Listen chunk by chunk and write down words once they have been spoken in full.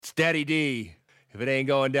Daddy D. If it ain't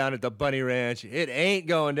going down at the Bunny Ranch, it ain't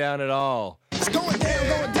going down at all. It's going down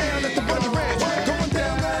at the Bunny Ranch. Going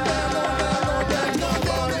down, going down, going down, going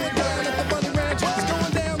down at the Bunny Ranch. It's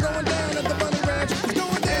going down at the Bunny Ranch. It's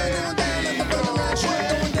going down at the Bunny Ranch.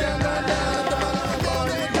 Going down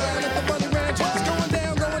at the Bunny Ranch. It's going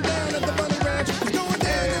down at the Bunny Ranch. It's going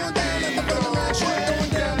down at the Bunny Ranch.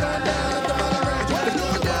 Going down at the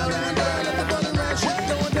Bunny Ranch.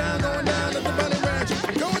 It's going down at the Bunny Ranch. Going down at the Bunny Ranch.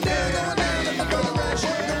 Going down at the Bunny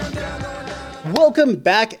Ranch. Welcome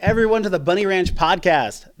back, everyone, to the Bunny Ranch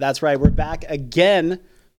podcast. That's right, we're back again.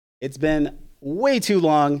 It's been way too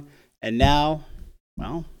long, and now,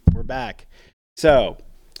 well, we're back. So,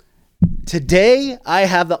 today I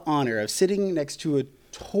have the honor of sitting next to a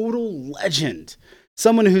total legend,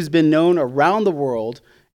 someone who's been known around the world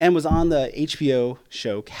and was on the HBO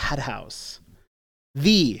show Cat House,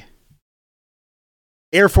 the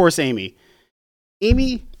Air Force Amy.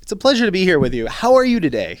 Amy, it's a pleasure to be here with you. How are you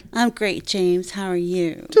today? I'm great, James. How are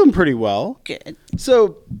you? Doing pretty well. Good.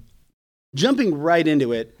 So, jumping right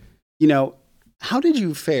into it, how did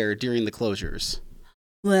you fare during the closures?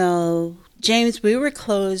 Well, James, we were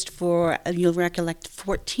closed for, you'll recollect,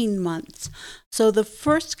 14 months. So the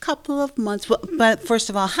first couple of months, but first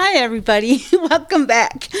of all, hi, everybody. Welcome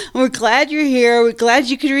back. We're glad you're here. We're glad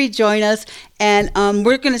you could rejoin us. And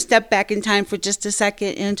we're going to step back in time for just a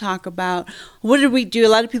second and talk about what did we do? A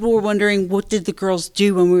lot of people were wondering, what did the girls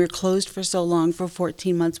do when we were closed for so long, for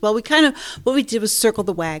 14 months? Well, what we did was circle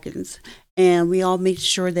the wagons. And we all made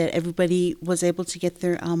sure that everybody was able to get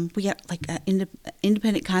their, we got like an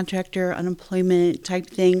independent contractor, unemployment type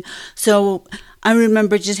thing. So I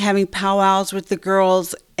remember just having powwows with the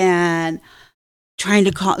girls and trying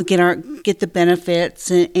to get the benefits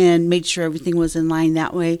and made sure everything was in line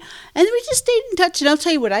that way. And we just stayed in touch. And I'll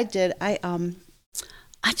tell you what I did. I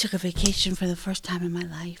took a vacation for the first time in my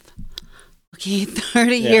life. Okay,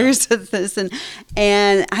 30 years of this, and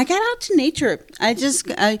I got out to nature. I had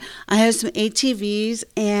some ATVs,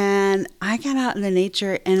 and I got out in the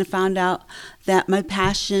nature and found out that my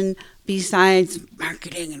passion, besides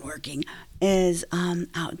marketing and working, is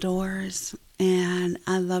outdoors, and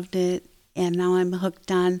I loved it. And now I'm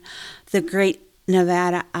hooked on the great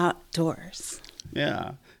Nevada outdoors.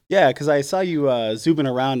 Yeah. Yeah, because I saw you zooming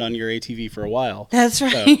around on your ATV for a while. That's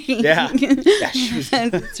right. So, yeah.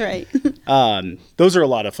 That's right. Those are a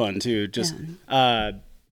lot of fun too. Just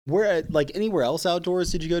where, like, anywhere else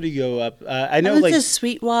outdoors did you go? To go up? I know, I went to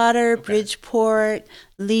Sweetwater, Bridgeport,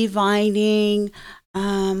 Lee Vining,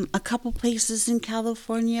 a couple places in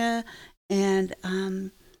California, and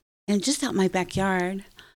just out my backyard.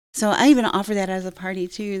 So I even offer that as a party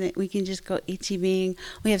too, that we can just go ATVing.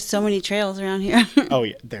 We have so many trails around here. Oh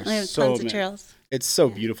yeah, there's we have so tons many. of trails. It's so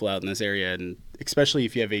beautiful out in this area, and especially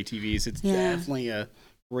if you have ATVs, it's definitely a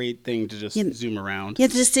great thing to just zoom around. Yeah,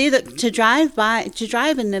 to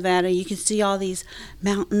drive in Nevada, you can see all these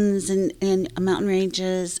mountains and mountain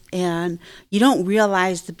ranges, and you don't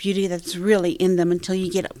realize the beauty that's really in them until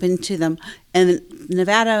you get up into them. And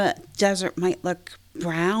Nevada desert might look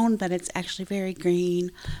brown, but it's actually very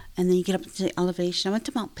green. And then you get up to the elevation. I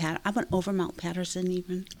went over Mount Patterson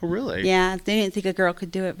even. Oh, really? Yeah, they didn't think a girl could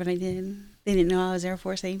do it, but I did. They didn't know I was Air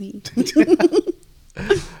Force Amy.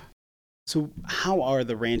 So how are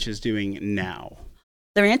the ranches doing now?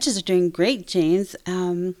 The ranches are doing great, James.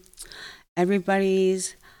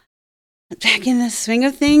 Everybody's back in the swing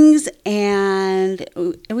of things, and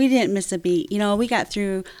we didn't miss a beat. We got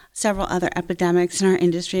through several other epidemics in our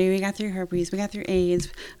industry. We got through herpes, we got through AIDS.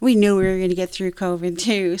 We knew we were going to get through COVID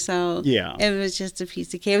too, so it was just a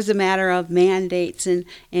piece of cake. It was a matter of mandates and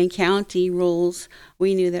county rules.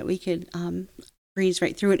 We knew that we could breeze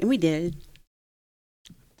right through it, and we did.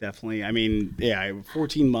 Definitely. I mean,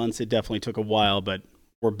 14 months, it definitely took a while, but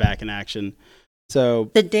we're back in action. So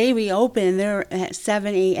the day we opened, they were at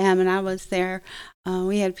 7 a.m. and I was there.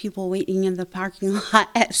 We had people waiting in the parking lot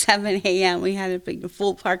at 7 a.m. We had a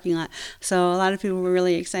full parking lot. So a lot of people were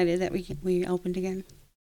really excited that we opened again.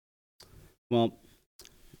 Well,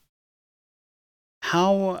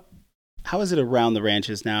 how is it around the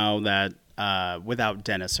ranches now that without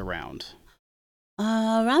Dennis around?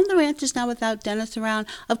 Around the ranches now without Dennis around.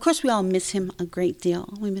 Of course, we all miss him a great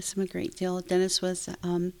deal. We miss him a great deal. Dennis was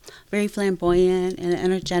very flamboyant and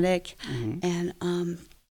energetic. Mm-hmm. And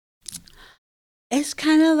it's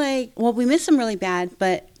kind of like, well, we miss him really bad,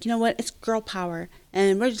 but you know what? It's girl power.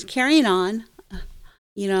 And we're just carrying on.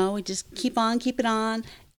 We just keep it on,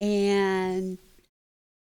 and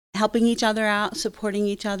helping each other out, supporting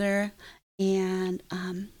each other, and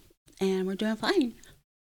we're doing fine.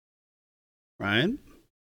 Right.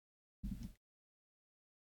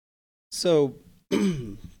 So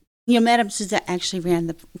Madame Suzette actually ran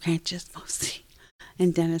the ranches mostly,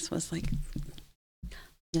 and Dennis was like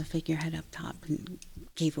the figurehead up top and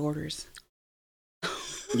gave orders.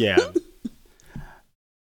 Yeah.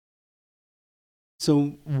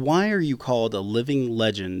 So, why are you called a living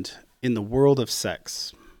legend in the world of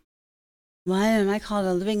sex? Why am I called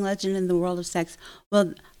a living legend in the world of sex?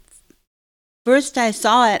 Well, first I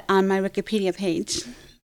saw it on my Wikipedia page.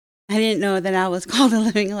 I didn't know that I was called a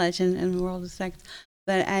living legend in the world of sex,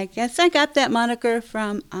 but I guess I got that moniker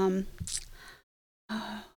from I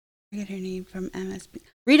forget her name, from MSB.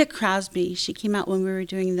 Rita Crosby. She came out when we were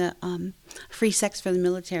doing the free sex for the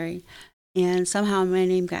military, and somehow my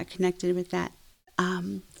name got connected with that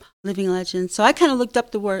living legend. So I kind of looked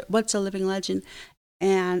up the word, what's a living legend,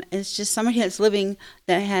 and it's just somebody that's living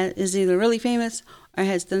that is either really famous or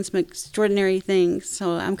has done some extraordinary things.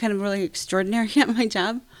 So I'm kind of really extraordinary at my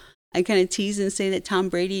job. I kind of tease and say that Tom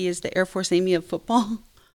Brady is the Air Force Amy of football.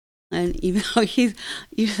 And even though he's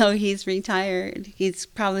retired, he's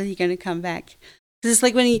probably going to come back. Because it's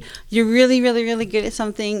like when you're really, really, really good at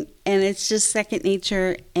something, and it's just second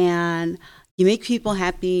nature, and you make people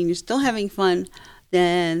happy, and you're still having fun,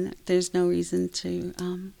 then there's no reason to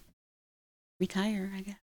retire, I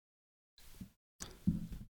guess.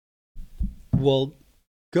 Well,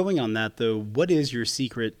 going on that though, what is your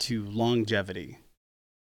secret to longevity?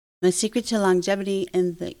 My secret to longevity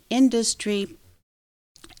in the industry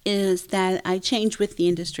is that I change with the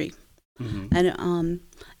industry. Mm-hmm.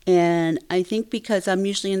 And I think because I'm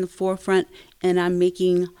usually in the forefront and I'm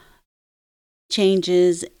making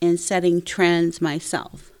changes and setting trends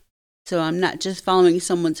myself. So I'm not just following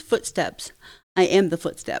someone's footsteps, I am the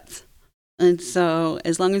footsteps. And so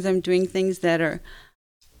as long as I'm doing things that are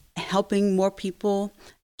helping more people,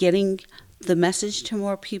 getting the message to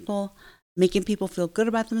more people, making people feel good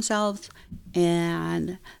about themselves,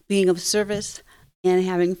 and being of service, and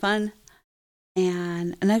having fun.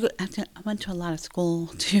 And I went to a lot of school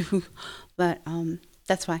too, but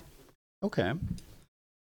that's why. Okay.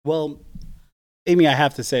 Well, Amy, I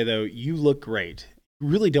have to say though, you look great. You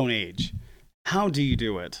really don't age. How do you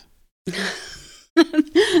do it?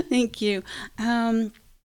 Thank you.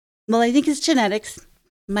 Well, I think it's genetics.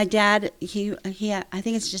 My dad, he I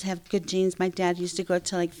think it's just have good genes. My dad used to go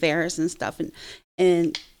to like fairs and stuff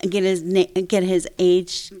and get his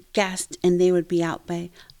age guessed, and they would be off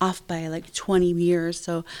by like 20 years.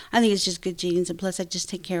 So I think it's just good genes, and plus I just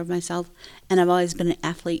take care of myself, and I've always been an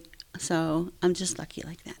athlete, so I'm just lucky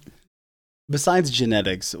like that. Besides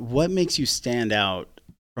genetics, what makes you stand out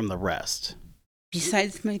from the rest?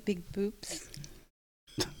 Besides my big boobs.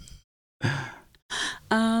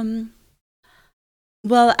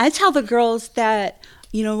 Well, I tell the girls that,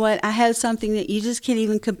 you know what, I have something that you just can't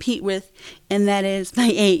even compete with, and that is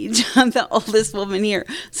my age. I'm the oldest woman here,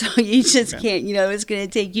 so you just can't, it's going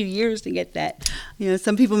to take you years to get that.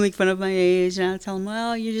 Some people make fun of my age, and I tell them,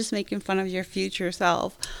 well, you're just making fun of your future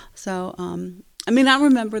self. So, I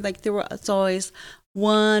remember like there was always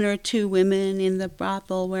one or two women in the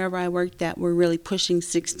brothel wherever I worked at were really pushing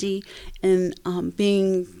 60, and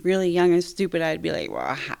being really young and stupid, I'd be like,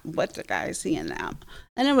 well, what's the guy seeing now?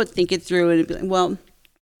 And I would think it through and be like, well,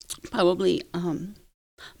 probably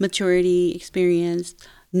maturity, experience,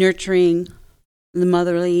 nurturing, the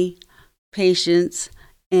motherly, patience,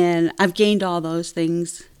 and I've gained all those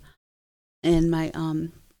things in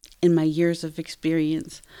my years of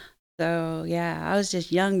experience. So, yeah, I was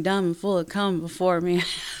just young, dumb, and full of cum before, man.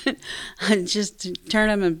 I just turn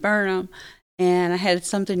them and burn them. And I had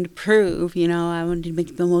something to prove, I wanted to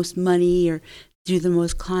make the most money or do the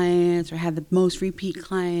most clients or have the most repeat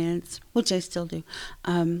clients, which I still do.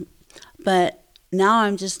 But now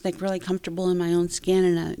I'm just like really comfortable in my own skin,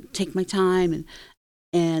 and I take my time,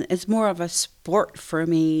 and it's more of a sport for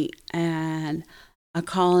me and a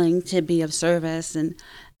calling to be of service. And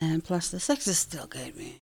plus the sex is still good,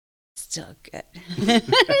 man. Still good.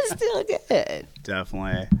 It's still good.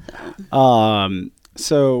 Definitely.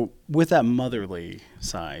 So with that motherly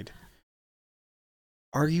side,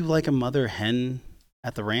 are you like a mother hen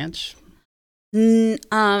at the ranch?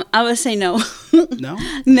 I would say no. No?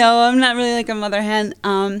 No, I'm not really like a mother hen.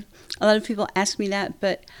 A lot of people ask me that,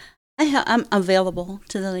 but I'm available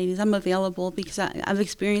to the ladies. I'm available because I've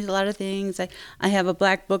experienced a lot of things. I have a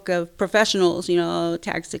black book of professionals,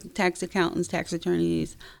 tax accountants, tax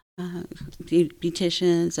attorneys,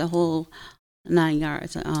 beauticians, a whole 9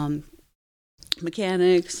 yards,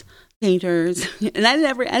 mechanics, painters, and I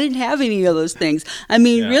didn't have any of those things.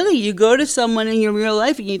 Really, you go to someone in your real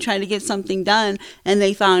life and you try to get something done, and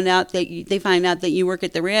they find out that you work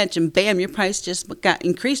at the ranch, and bam, your price just got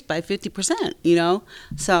increased by 50%.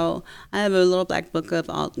 So I have a little black book of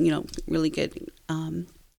all really good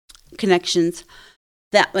connections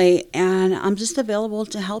that way, and I'm just available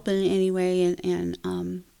to help in any way, and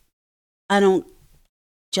I don't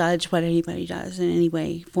judge what anybody does in any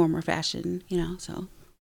way, form, or fashion,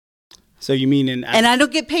 So you mean in And I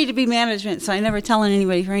don't get paid to be management, so I never tell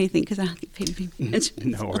anybody for anything because I don't get paid to be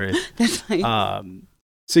management. no worries. That's fine.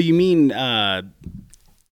 So you mean there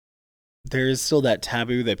is still that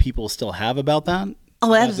taboo that people still have about that?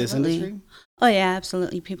 Oh, about this absolutely. industry? Oh, yeah,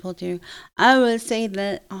 absolutely. People do. I would say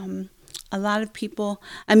that a lot of people,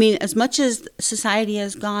 I mean, as much as society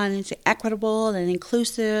has gone into equitable and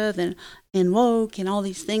inclusive and woke and all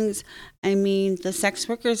these things, I mean, the sex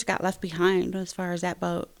workers got left behind as far as that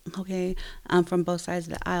boat, okay, from both sides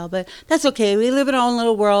of the aisle. But that's okay. We live in our own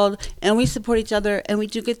little world, and we support each other, and we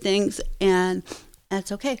do good things, and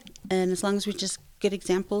that's okay. And as long as we just get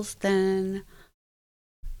examples, then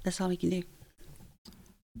that's all we can do.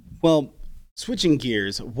 Well, switching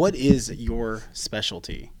gears, what is your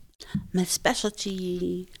specialty? My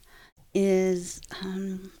specialty is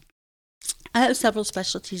I have several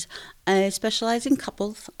specialties. I specialize in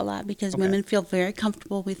couples a lot because Okay. women feel very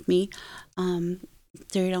comfortable with me.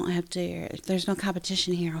 They don't have to. There's no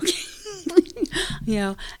competition here, okay?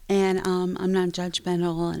 And I'm not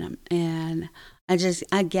judgmental, and I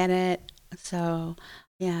get it. So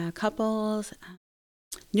yeah, couples,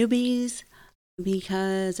 newbies,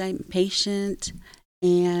 because I'm patient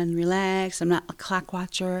and relaxed. I'm not a clock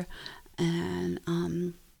watcher, and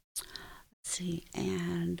let's see.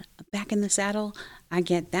 And back in the saddle, I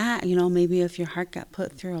get that. Maybe if your heart got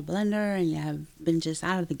put through a blender and you have been just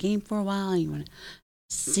out of the game for a while, and you want to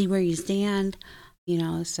see where you stand.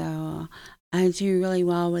 So I do really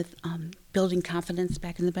well with building confidence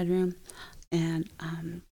back in the bedroom, and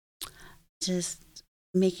just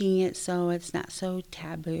making it so it's not so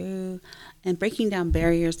taboo, and breaking down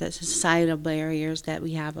barriers, that societal barriers that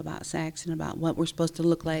we have about sex and about what we're supposed to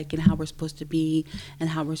look like and how we're supposed to be and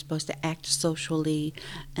how we're supposed to act socially.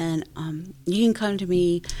 And you can come to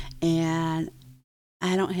me, and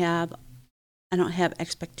I don't have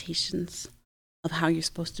expectations of how you're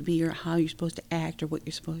supposed to be or how you're supposed to act or what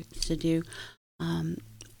you're supposed to do.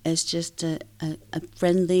 It's just a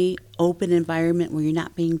friendly, open environment where you're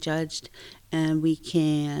not being judged, and we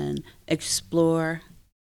can explore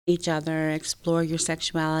each other, explore your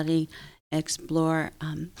sexuality, explore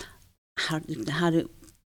how to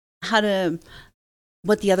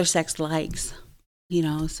what the other sex likes.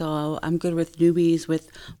 So I'm good with newbies,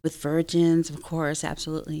 with virgins, of course,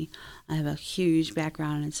 absolutely. I have a huge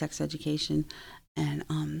background in sex education and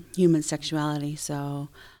human sexuality, so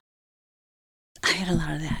I get a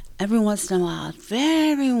lot of that. Very once in a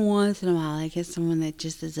while, I get someone that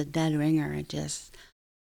just is a dead ringer. It just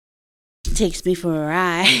takes me for a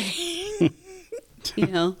ride,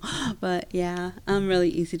 But yeah, I'm really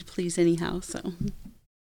easy to please anyhow, so.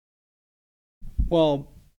 Well,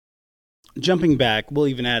 jumping back, we'll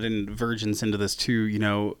even add in virgins into this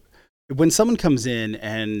too. When someone comes in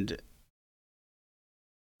and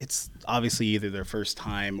it's obviously either their first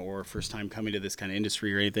time coming to this kind of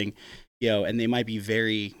industry or anything, and they might be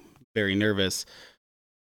very, very nervous.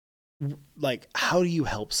 Like, how do you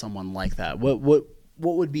help someone like that? What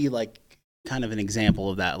would be like kind of an example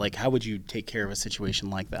of that? Like, how would you take care of a situation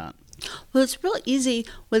like that? Well, it's real easy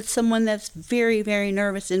with someone that's very, very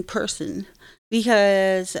nervous in person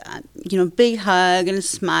because, big hug and a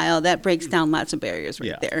smile, that breaks down lots of barriers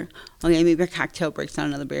there. Okay, maybe a cocktail breaks down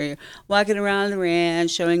another barrier. Walking around the ranch,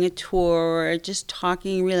 showing a tour, just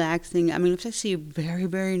talking, relaxing. I mean, if I see you very,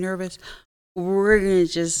 very nervous, we're going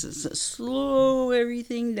to just slow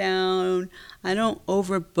everything down. I don't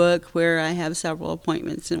overbook where I have several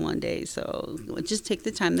appointments in one day. So just take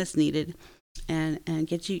the time that's needed and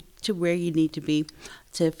get you to where you need to be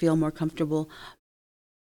to feel more comfortable.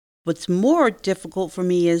 What's more difficult for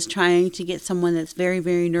me is trying to get someone that's very,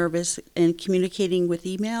 very nervous and communicating with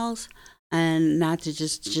emails and not to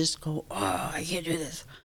just go, oh, I can't do this,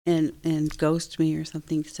 and ghost me or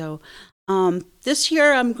something. So this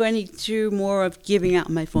year I'm going to do more of giving out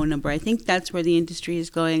my phone number. I think that's where the industry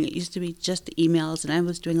is going. It used to be just emails, and I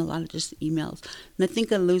was doing a lot of just emails. And I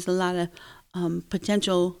think I lose a lot of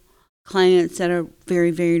potential clients that are very,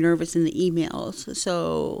 very nervous in the emails.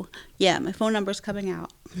 So yeah, my phone number is coming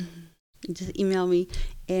out. Just email me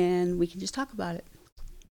and we can just talk about it.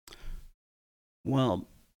 Well,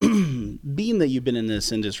 being that you've been in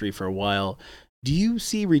this industry for a while, do you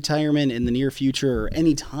see retirement in the near future or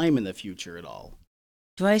any time in the future at all?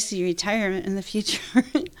 Do I see retirement in the future?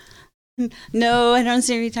 No, I don't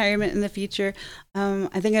see retirement in the future.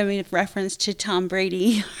 I think I made a reference to Tom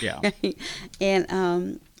Brady. Yeah.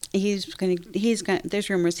 And there's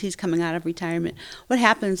rumors he's coming out of retirement. What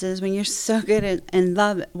happens is when you're so good at and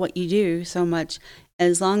love what you do so much,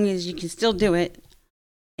 as long as you can still do it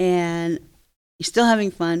and you're still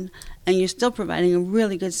having fun and you're still providing a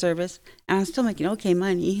really good service and I'm still making okay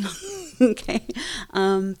money, okay,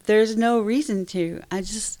 there's no reason to. I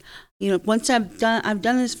just, once I've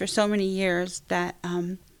done this for so many years that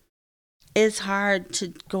it's hard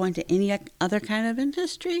to go into any other kind of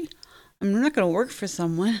industry. I'm not going to work for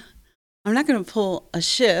someone. I'm not going to pull a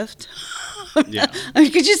shift. Yeah. I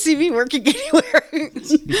mean, could you see me working anywhere?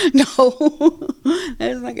 No,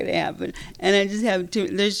 that's not going to happen. And I just have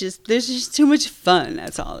there's just too much fun.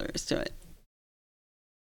 That's all there is to it.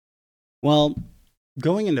 Well,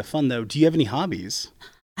 going into fun though, do you have any hobbies?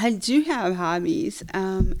 I do have hobbies.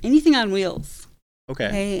 Anything on wheels.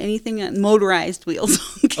 Okay. Anything on motorized wheels.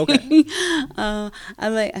 Okay. I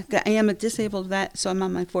am a disabled vet, so I'm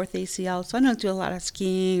on my 4th ACL, so I don't do a lot of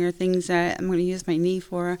skiing or things that I'm going to use my knee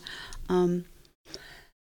for. I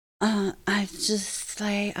just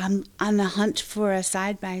I'm on the hunt for a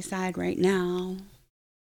side-by-side right now.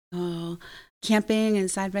 Camping and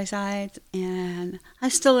side-by-sides, and I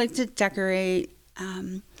still like to decorate,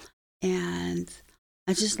 and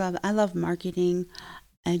I love marketing.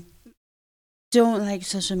 I don't like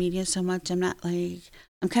social media so much. I'm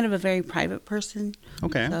kind of a very private person.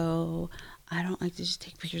 Okay. So I don't like to just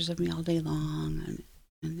take pictures of me all day long.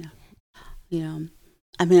 And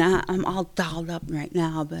I mean, I'm all dolled up right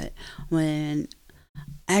now, but when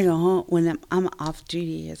I'm off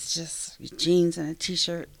duty, it's just jeans and a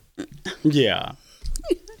t-shirt. Yeah.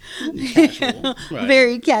 Casual. Right.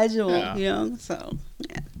 Very casual, Yeah. so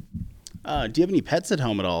yeah. Do you have any pets at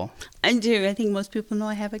home at all? I do. I think most people know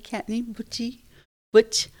I have a cat named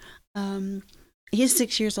Butch. He's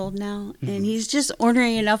 6 years old now, and he's just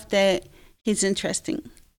ornery enough that he's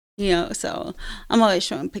interesting. So I'm always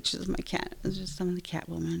showing pictures of my cat. It's just I'm the cat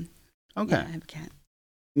woman. Okay. Yeah, I have a cat.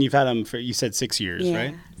 You've had him for, you said 6 years, Yeah,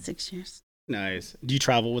 right? 6 years. Nice. Do you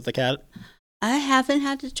travel with the cat? I haven't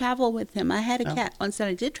had to travel with him. I had a Oh. cat once that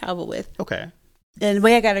I did travel with. Okay. And the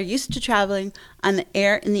way I got her used to traveling in the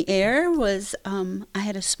air was I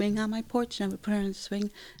had a swing on my porch, and I would put her on the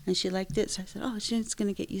swing, and she liked it. So I said, "Oh, she's going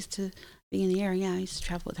to get used to being in the air." Yeah, I used to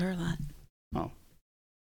travel with her a lot. Oh,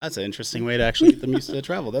 that's an interesting way to actually get them used to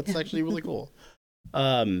travel. That's actually really cool.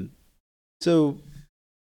 So,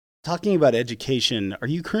 talking about education, are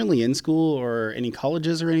you currently in school or any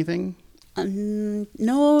colleges or anything?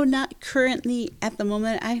 No, not currently at the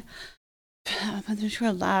moment. I've been through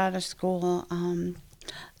a lot of school.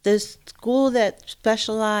 The school that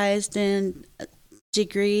specialized in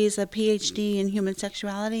degrees, a PhD in human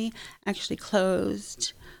sexuality, actually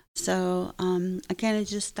closed. So I kind of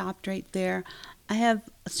just stopped right there. I have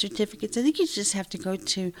certificates. I think you just have to go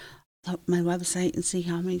to my website and see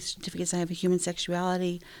how many certificates I have of human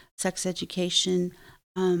sexuality, sex education,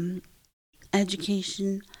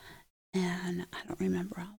 education, and I don't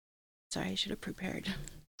remember all. Sorry, I should have prepared.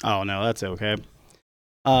 Oh, no, that's okay.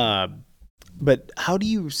 But how do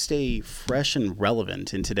you stay fresh and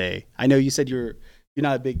relevant in today? I know you said you're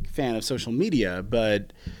not a big fan of social media,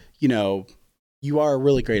 but, you are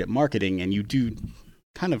really great at marketing and you do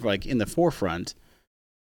kind of like in the forefront.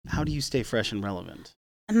 How do you stay fresh and relevant?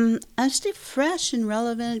 I stay fresh and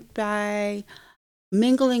relevant by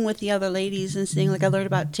mingling with the other ladies and seeing, like I learned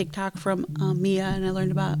about TikTok from Mia, and I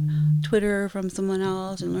learned about Twitter from someone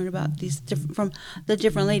else, and learned about from the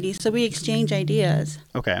different ladies. So we exchange ideas.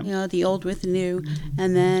 Okay. The old with the new,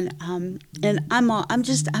 and then and I'm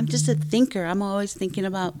just a thinker. I'm always thinking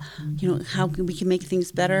about how we can make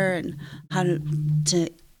things better and how to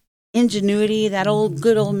ingenuity, that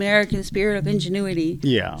good old American spirit of ingenuity.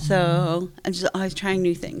 Yeah. So I'm just always trying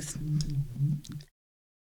new things.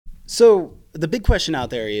 So the big question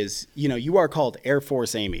out there is, you are called Air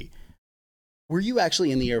Force Amy. Were you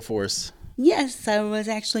actually in the Air Force? Yes, I was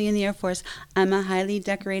actually in the Air Force. I'm a highly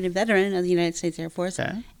decorated veteran of the United States Air Force,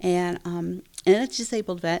 Okay. and a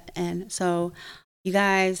disabled vet. And so, you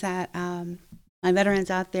guys that my veterans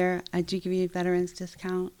out there, I do give you a veterans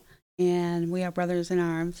discount, and we are brothers in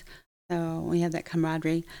arms. So we have that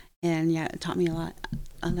camaraderie, and yeah, it taught me a lot.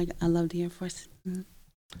 I love the Air Force. Mm-hmm.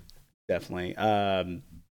 Definitely.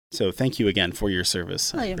 So thank you again for your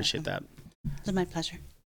service. I you're appreciate that. It's my pleasure.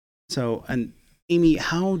 So, and Amy,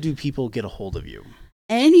 how do people get a hold of you?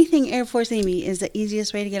 Anything Air Force Amy is the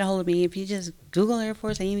easiest way to get a hold of me. If you just Google Air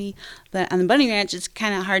Force Amy, but on the Bunny Ranch, it's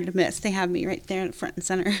kind of hard to miss. They have me right there in front and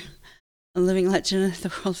center, a living legend of the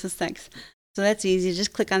world of sex. So that's easy.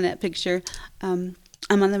 Just click on that picture. I'm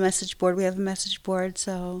on the message board. We have a message board,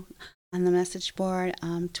 so on the message board,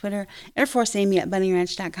 Twitter. Air Force Amy at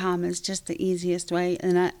bunnyranch.com is just the easiest way.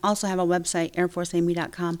 And I also have a website,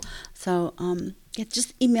 airforceamy.com. So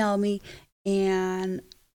just email me. And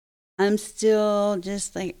I'm still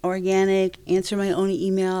just like organic, answer my own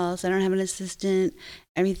emails. I don't have an assistant.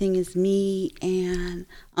 Everything is me. And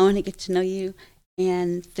I want to get to know you.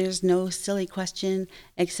 And there's no silly question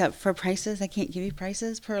except for prices. I can't give you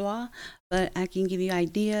prices per law, but I can give you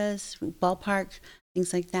ideas, ballpark,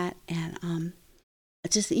 things like that. And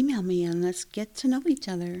just email me and let's get to know each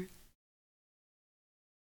other.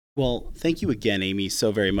 Well, thank you again, Amy,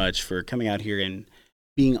 so very much for coming out here and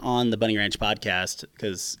being on the Bunny Ranch podcast,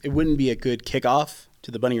 because it wouldn't be a good kickoff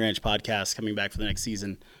to the Bunny Ranch podcast coming back for the next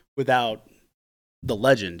season without the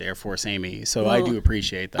legend, Air Force Amy. So I do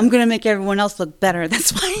appreciate that. I'm going to make everyone else look better.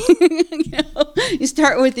 That's why you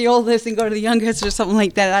start with the oldest and go to the youngest or something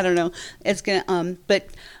like that. I don't know. It's going to, but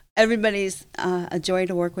everybody's a joy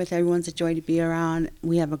to work with. Everyone's a joy to be around.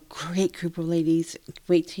 We have a great group of ladies.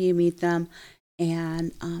 Wait till you meet them.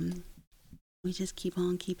 And we just keep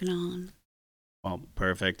on keeping on. Well,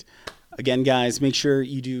 perfect. Again, guys, make sure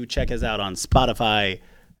you do check us out on Spotify,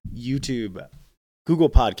 YouTube, Google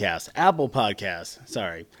Podcasts, Apple Podcasts.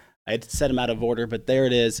 Sorry, I had to set them out of order, but there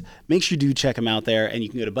it is. Make sure you do check them out there, and you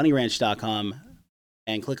can go to bunnyranch.com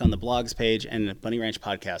and click on the blogs page, and the Bunny Ranch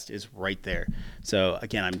podcast is right there. So,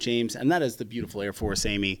 again, I'm James, and that is the beautiful Air Force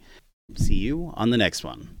Amy. See you on the next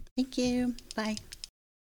one. Thank you. Bye.